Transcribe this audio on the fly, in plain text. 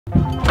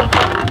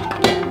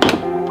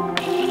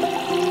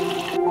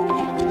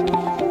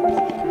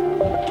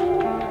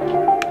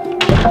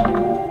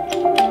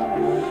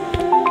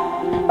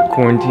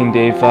Quarantine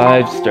day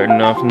 5,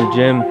 starting off in the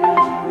gym.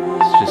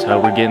 It's just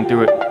how we're getting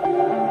through it.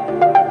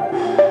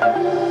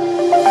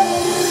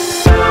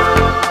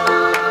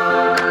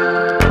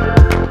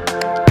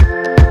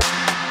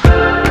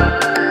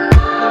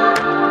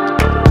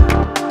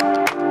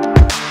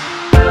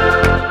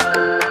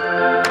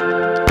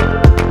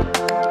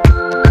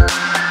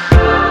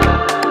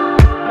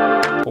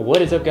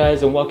 What is up,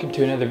 guys, and welcome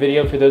to another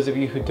video. For those of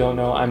you who don't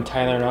know, I'm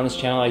Tyler, and on this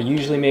channel I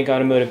usually make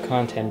automotive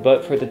content,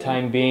 but for the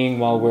time being,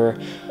 while we're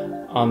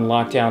on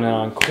lockdown and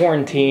on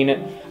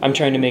quarantine, I'm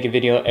trying to make a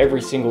video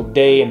every single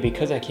day, and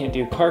because I can't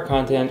do car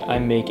content,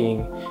 I'm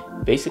making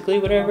basically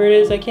whatever it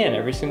is I can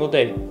every single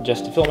day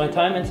just to fill my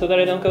time and so that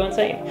I don't go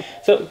insane.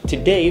 So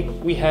today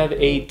we have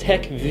a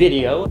tech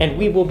video, and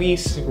we will be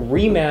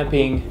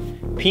remapping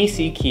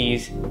PC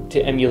keys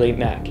to emulate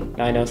Mac.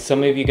 Now I know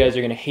some of you guys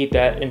are gonna hate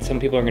that and some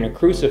people are gonna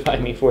crucify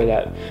me for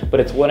that, but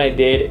it's what I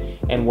did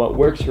and what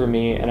works for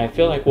me, and I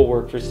feel like will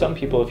work for some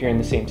people if you're in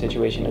the same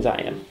situation as I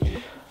am.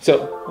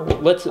 So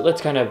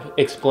let's kind of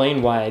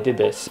explain why I did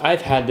this.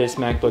 I've had this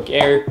MacBook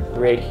Air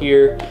right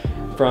here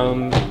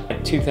from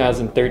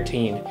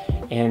 2013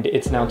 and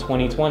it's now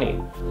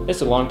 2020.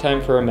 It's a long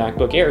time for a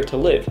MacBook Air to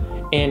live.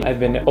 And I've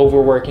been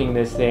overworking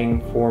this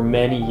thing for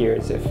many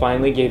years. It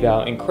finally gave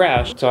out and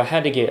crashed, so I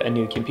had to get a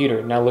new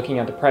computer. Now looking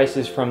at the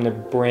prices from the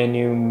brand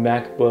new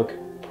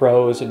MacBook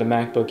Pros or the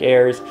MacBook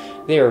Airs,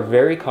 they are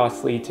very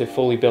costly to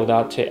fully build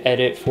out to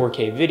edit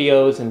 4K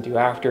videos and do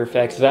After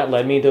Effects. So that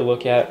led me to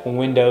look at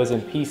Windows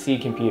and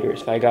PC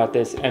computers. I got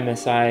this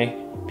MSI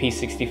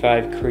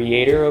P65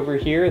 Creator over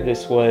here.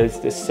 This was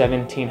the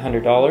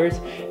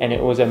 $1,700, and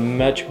it was a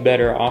much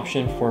better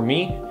option for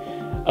me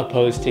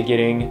opposed to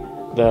getting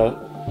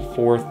the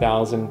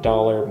 $4,000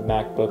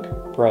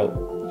 MacBook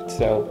Pro.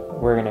 So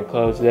we're gonna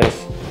close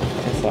this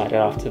and slide it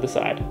off to the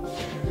side.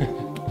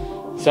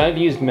 So I've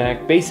used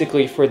Mac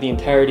basically for the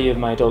entirety of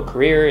my adult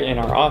career. In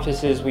our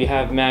offices we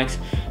have Macs,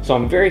 so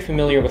I'm very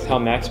familiar with how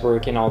Macs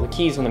work and all the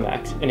keys on the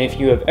Macs. And if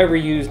you have ever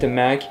used a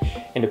Mac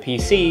and a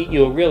PC,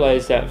 you'll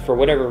realize that for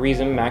whatever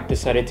reason Mac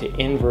decided to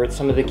invert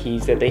some of the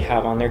keys that they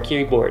have on their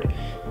keyboard.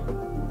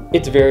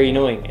 It's very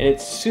annoying, and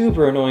it's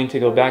super annoying to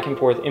go back and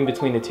forth in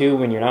between the two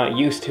when you're not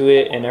used to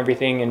it and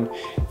everything, and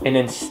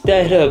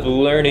instead of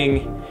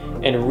learning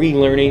and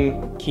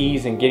relearning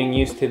keys and getting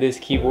used to this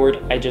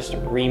keyboard, I just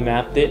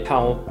remapped it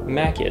how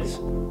Mac is.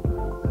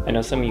 I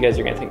know some of you guys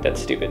are gonna think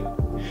that's stupid,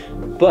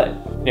 but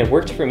it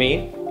worked for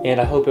me, and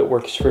I hope it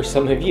works for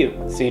some of you,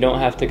 so you don't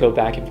have to go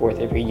back and forth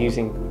if you're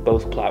using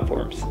both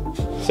platforms.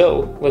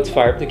 So let's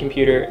fire up the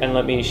computer and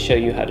let me show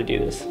you how to do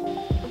this.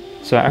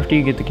 So after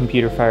you get the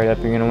computer fired up,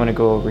 you're going to want to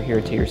go over here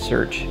to your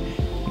search.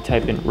 You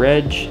type in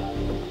reg.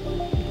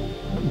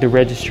 The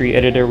registry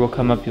editor will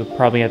come up. You'll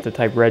probably have to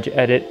type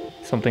regedit,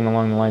 something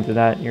along the lines of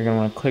that. You're going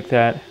to want to click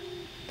that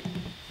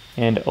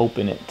and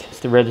open it.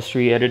 So the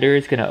registry editor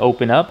is going to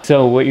open up.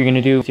 So what you're going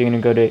to do is you're going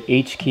to go to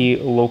H key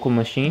local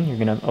machine. You're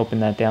going to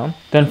open that down.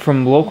 Then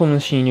from local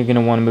machine, you're going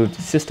to want to move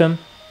to system.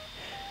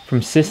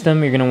 From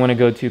system, you're going to want to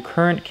go to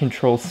current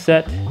control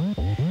set.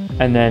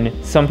 And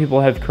then some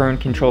people have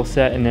current control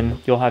set, and then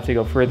you'll have to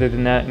go further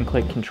than that and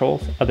click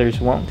controls. Others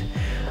won't.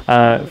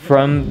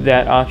 From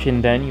that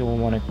option, then you will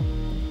want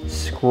to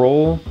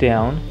scroll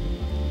down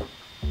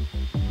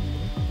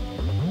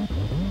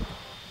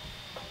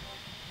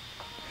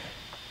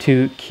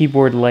to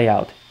keyboard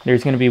layout.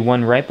 There's going to be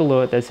one right below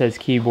it that says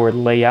keyboard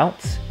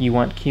layouts. You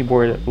want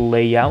keyboard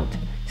layout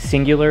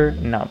singular,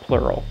 not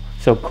plural.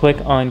 So click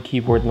on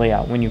keyboard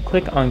layout. When you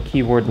click on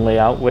keyboard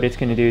layout, what it's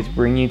going to do is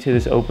bring you to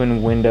this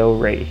open window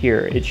right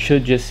here. It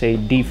should just say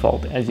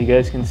default. As you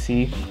guys can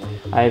see,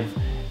 I've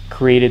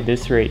created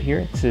this right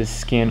here. It says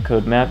scan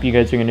code map. You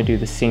guys are going to do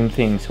the same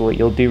thing. So what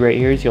you'll do right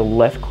here is you'll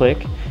left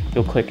click,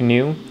 you'll click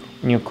new,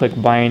 and you'll click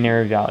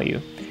binary value.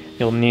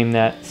 You'll name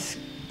that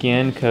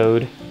scan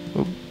code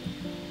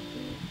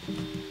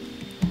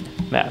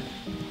map.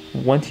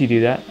 Once you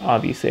do that,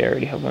 obviously I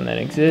already have one that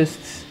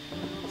exists,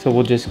 so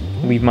we'll just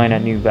leave mine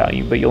at new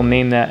value, but you'll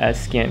name that as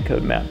scan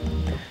code map.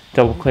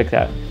 Double click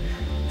that.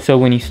 So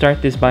when you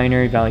start this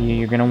binary value,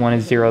 you're going to want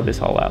to zero this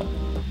all out.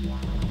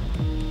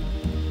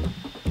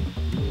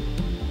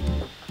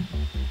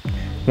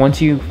 Once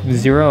you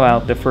zero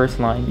out the first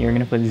line, you're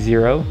going to put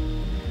 0.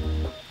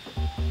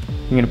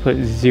 You're going to put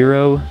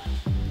 0,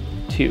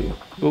 2.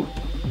 Oh,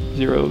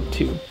 0,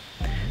 2.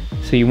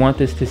 So you want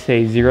this to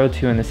say 0,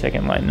 2 in the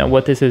second line. Now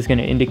what this is going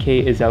to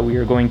indicate is that we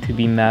are going to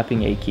be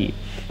mapping a key.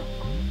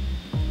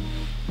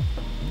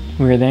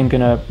 We're then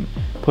going to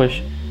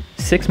push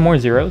 6 more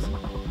zeros.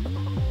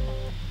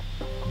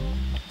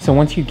 So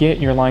once you get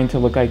your line to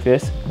look like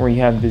this, where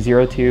you have the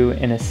 0, 2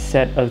 and a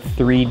set of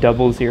 3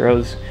 double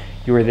zeros,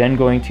 you are then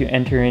going to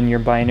enter in your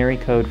binary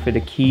code for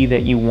the key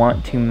that you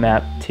want to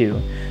map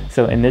to.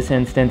 So in this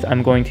instance,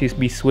 I'm going to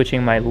be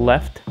switching my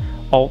left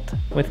alt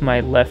with my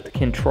left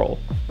control.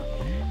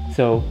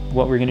 So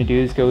what we're going to do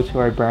is go to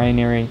our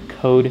binary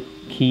code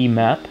key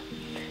map,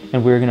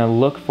 and we're going to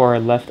look for our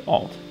left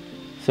alt.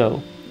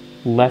 So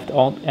left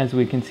alt, as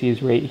we can see,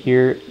 is right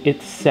here.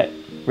 It's set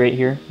right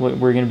here, what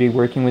we're going to be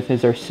working with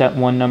is our set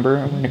 1 number.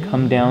 I'm going to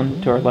come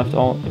down to our left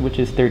alt, which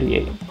is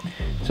 38.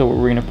 So what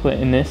we're going to put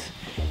in this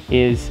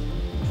is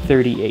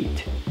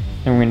 38.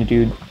 And we're going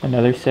to do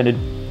another set of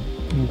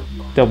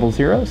double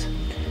zeros.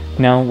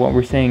 Now what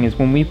we're saying is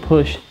when we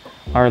push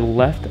our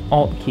left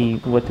alt key,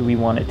 what do we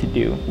want it to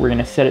do? We're going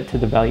to set it to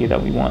the value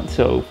that we want.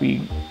 So if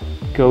we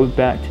go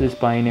back to this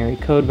binary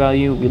code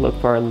value, we look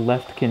for our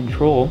left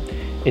control,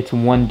 it's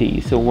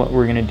 1D. So what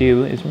we're going to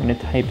do is we're going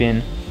to type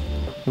in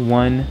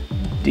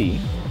 1D,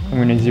 and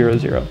we're going to 0,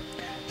 0.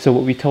 So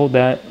what we told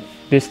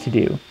this to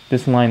do,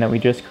 this line that we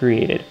just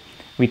created,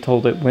 we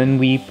told it when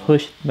we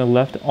push the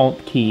left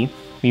alt key,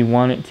 we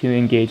want it to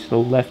engage the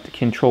left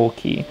control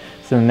key.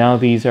 So now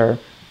these are,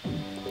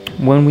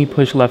 when we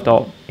push left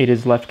alt, it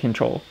is left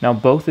control. Now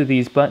both of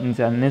these buttons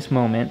at this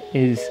moment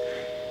is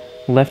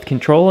left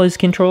control is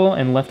control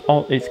and left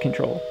alt is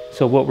control.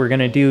 So what we're going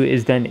to do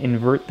is then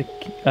invert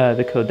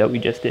the code that we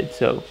just did.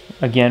 So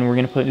again, we're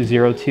going to put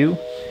 0, 2,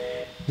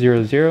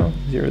 0, 0,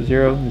 0,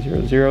 0,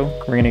 0, 0.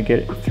 We're going to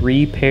get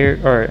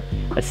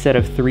a set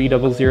of 3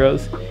 double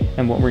zeros.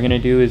 And what we're going to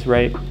do is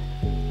write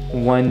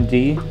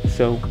 1D,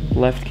 so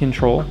left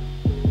control,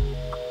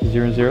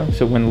 0, 0.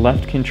 So when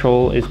left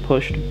control is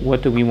pushed,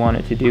 what do we want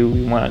it to do?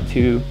 We want it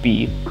to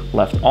be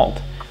left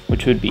alt,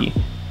 which would be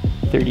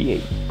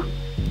 38,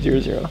 0,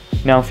 0.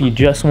 Now if you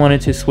just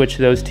wanted to switch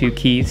those two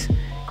keys,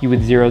 you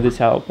would zero this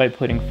out by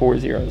putting 4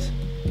 zeros.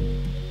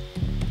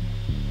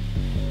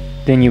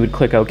 Then you would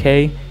click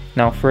OK.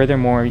 Now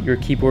furthermore, your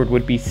keyboard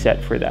would be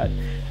set for that.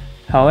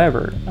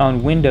 However,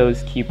 on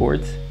Windows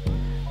keyboards,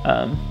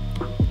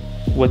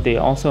 what they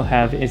also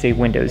have is a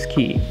Windows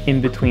key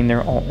in between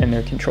their Alt and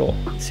their Control.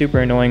 It's super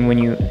annoying when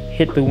you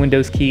hit the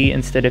Windows key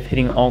instead of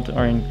hitting Alt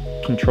or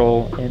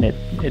Control, and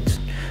it's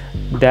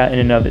that in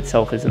and of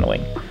itself is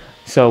annoying.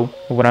 So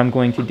what I'm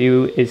going to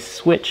do is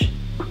switch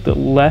the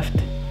left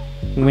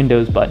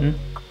Windows button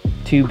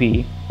to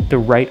be the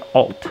right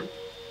Alt.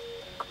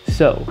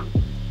 So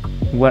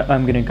what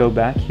I'm going to go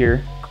back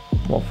here,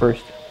 well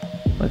first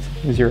let's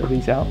zero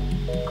these out.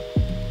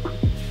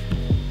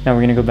 Now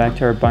we're going to go back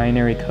to our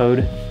binary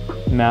code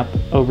map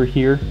over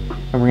here,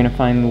 and we're going to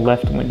find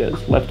left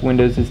Windows. Left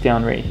Windows is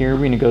down right here. We're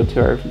going to go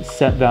to our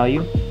set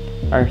value.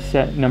 Our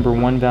set number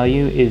 1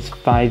 value is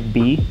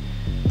 5B.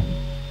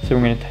 So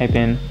we're going to type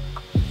in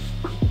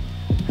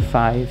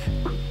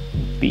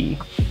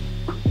 5B.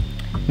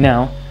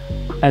 Now,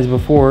 as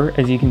before,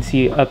 as you can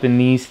see up in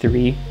these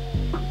 3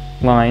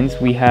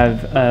 lines, we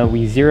have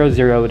we 0,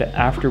 0'd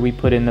after we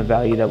put in the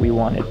value that we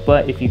wanted.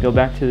 But if you go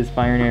back to this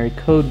binary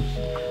code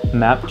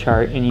map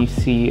chart and you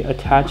see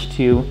attached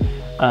to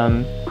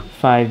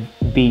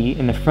 5B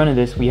in the front of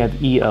this, we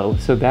have EO.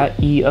 So that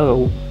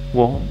EO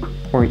will,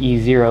 or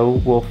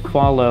E0, will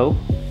follow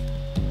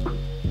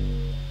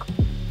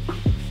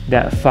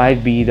that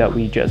 5B that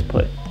we just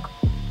put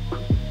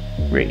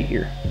right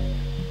here.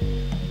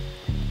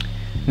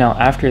 Now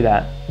after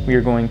that, we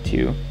are going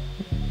to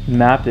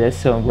map this.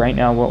 So right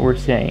now what we're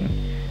saying,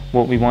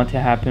 what we want to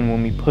happen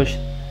when we push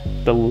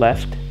the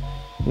left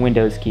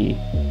Windows key,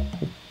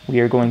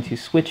 we are going to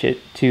switch it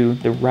to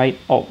the right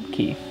Alt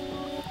key.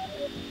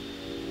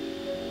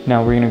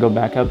 Now we're going to go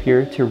back up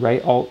here to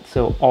right Alt.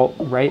 So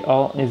right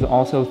Alt is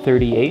also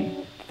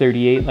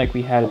 38 like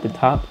we had at the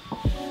top.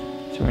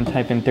 So we're going to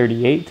type in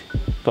 38,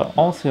 but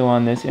also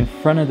on this, in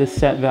front of the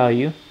set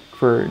value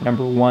for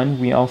number 1,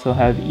 we also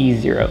have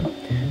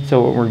E0.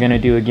 So what we're going to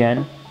do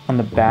again, on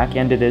the back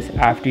end of this,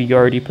 after you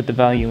already put the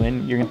value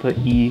in, you're going to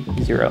put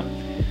E0.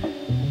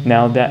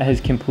 Now that has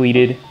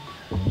completed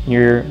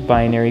your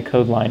binary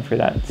code line for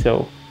that.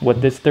 So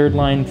what this third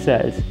line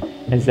says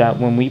is that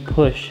when we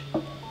push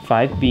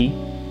 5B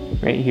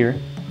right here,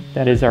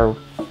 that is our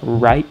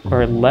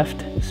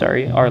left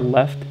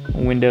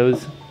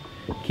Windows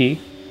key.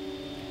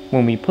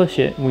 When we push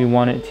it, we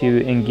want it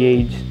to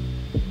engage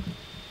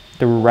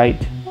the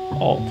right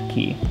Alt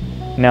key.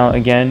 Now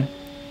again,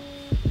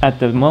 at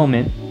the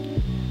moment,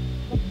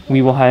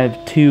 we will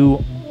have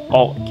 2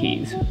 Alt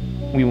keys.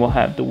 We will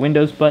have the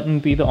Windows button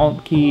be the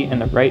Alt key,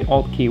 and the right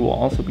Alt key will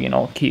also be an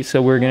Alt key.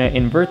 So we're going to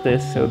invert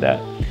this so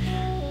that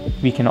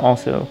we can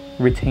also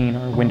retain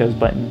our Windows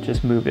button,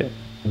 just move it.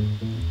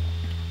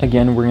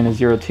 Again, we're going to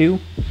 0, 2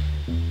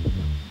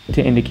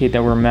 to indicate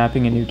that we're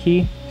mapping a new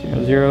key,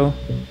 0, 0,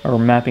 or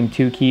mapping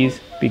 2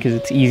 keys because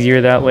it's easier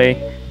that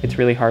way. It's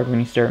really hard when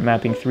you start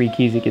mapping 3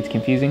 keys, it gets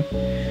confusing.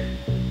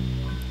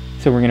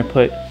 So we're going to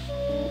put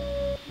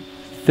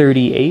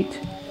 38,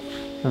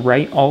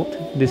 right Alt.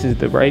 This is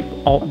the right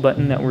Alt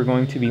button that we're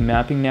going to be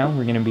mapping now.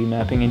 We're going to be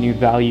mapping a new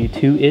value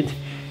to it.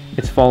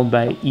 It's followed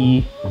by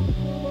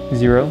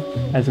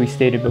E0, as we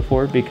stated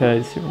before,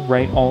 because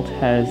right Alt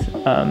has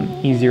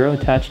E0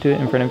 attached to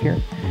it in front of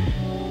here.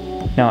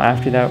 Now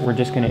after that, we're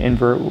just going to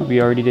invert what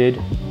we already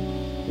did,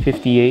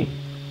 58,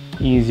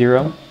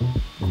 E0.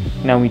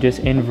 Now we just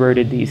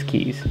inverted these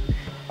keys.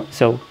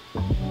 So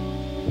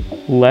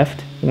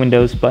left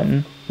Windows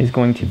button is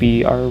going to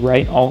be our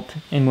right Alt,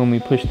 and when we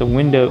push the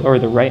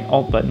the right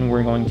Alt button,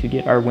 we're going to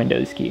get our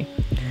Windows key.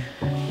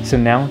 So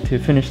now to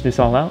finish this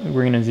all out,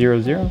 we're going to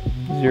 0, 0,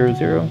 0,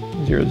 0,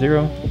 0,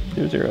 0,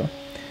 0, 0.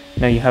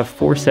 Now you have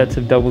 4 sets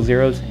of double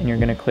zeros, and you're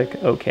going to click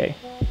OK.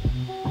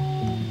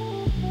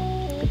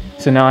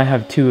 So now I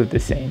have 2 of the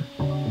same,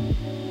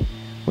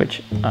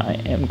 which I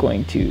am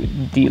going to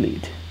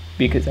delete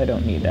because I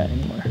don't need that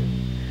anymore.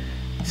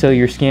 So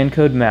your scan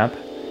code map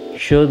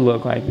should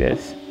look like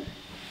this.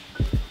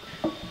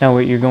 Now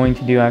what you're going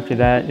to do after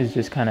that is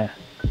just kind of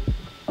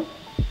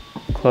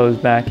close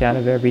back out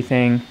of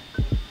everything.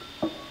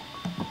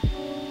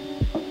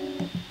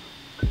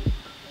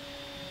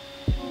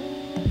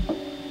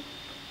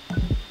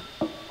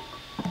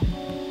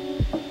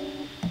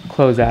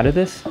 Close out of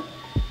this.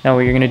 Now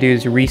what you're going to do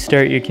is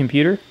restart your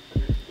computer.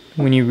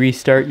 When you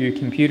restart your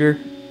computer,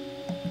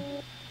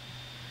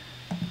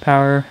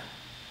 power,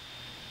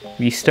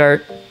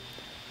 restart.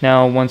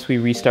 Now once we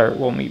restart,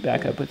 we'll meet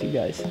back up with you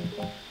guys.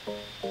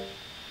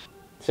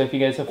 So if you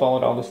guys have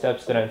followed all the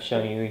steps that I've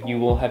shown you, you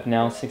will have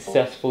now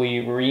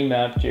successfully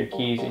remapped your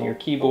keys and your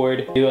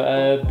keyboard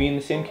to be in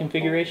the same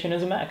configuration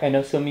as a Mac. I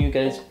know some of you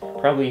guys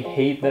probably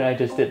hate that I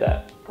just did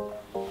that,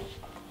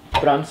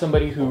 but I'm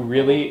somebody who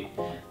really,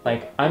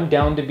 I'm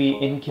down to be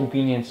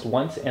inconvenienced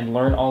once and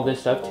learn all this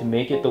stuff to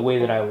make it the way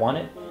that I want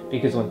it,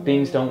 because when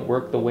things don't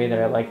work the way that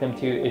I like them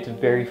to, it's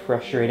very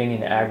frustrating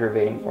and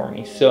aggravating for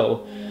me.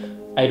 So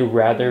I'd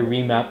rather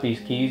remap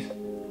these keys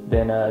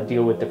than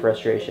deal with the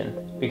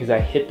frustration, because I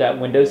hit that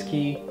Windows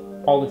key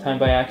all the time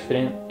by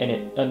accident and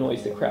it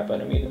annoys the crap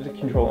out of me. The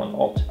Control and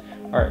Alt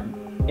are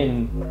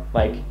in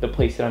the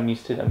place that I'm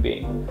used to them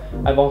being.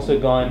 I've also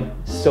gone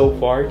so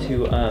far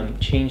to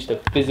change the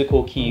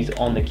physical keys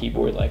on the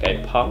keyboard.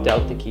 I popped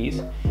out the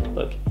keys,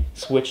 look,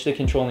 switch the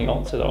Control and the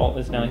Alt, so the Alt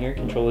is now here,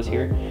 Control is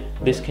here.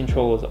 This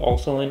Control is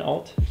also in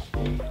Alt,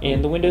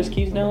 and the Windows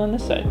key is now on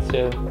this side.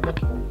 So look,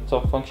 it's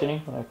all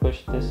functioning. When I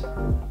push this,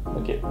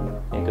 look, it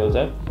goes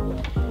up.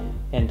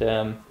 And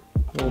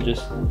we'll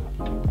just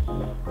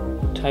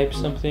type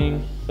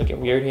something. Look,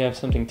 we already have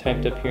something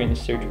typed up here in the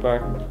search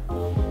bar.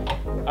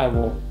 I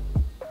will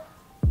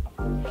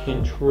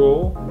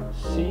Control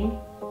C.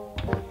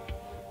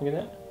 Look at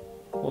that.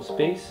 Little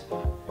space.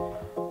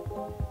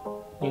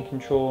 And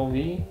Control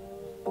V.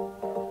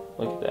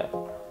 Look at that.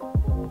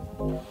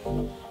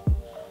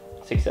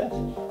 Success.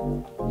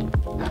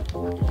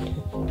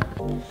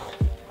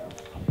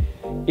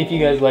 If you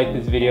guys like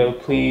this video,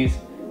 please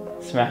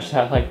smash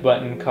that like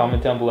button,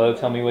 comment down below,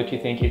 tell me what you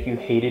think. If you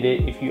hated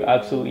it, if you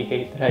absolutely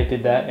hate that I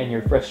did that and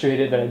you're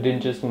frustrated that I didn't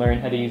just learn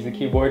how to use the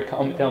keyboard,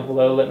 comment down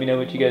below, let me know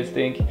what you guys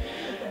think.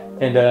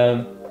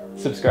 And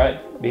subscribe,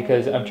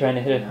 because I'm trying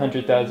to hit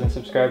 100,000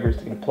 subscribers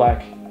to get a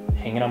plaque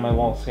hanging on my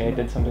wall saying I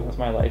did something with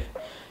my life,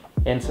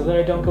 and so that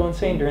I don't go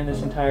insane during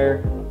this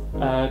entire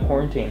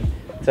quarantine.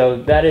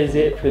 So that is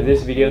it for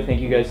this video.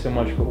 Thank you guys so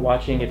much for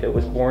watching. If it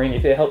was boring,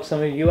 if it helped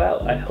some of you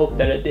out, I hope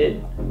that it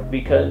did,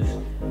 because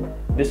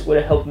this would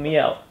have helped me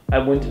out. I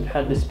wouldn't have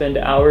had to spend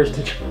hours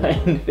to try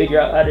and figure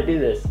out how to do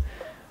this.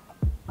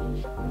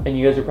 And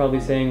you guys are probably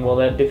saying, well,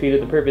 that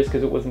defeated the purpose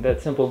because it wasn't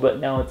that simple, but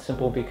now it's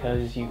simple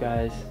because you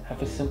guys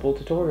have a simple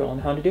tutorial on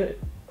how to do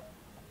it.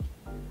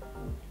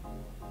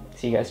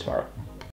 See you guys tomorrow.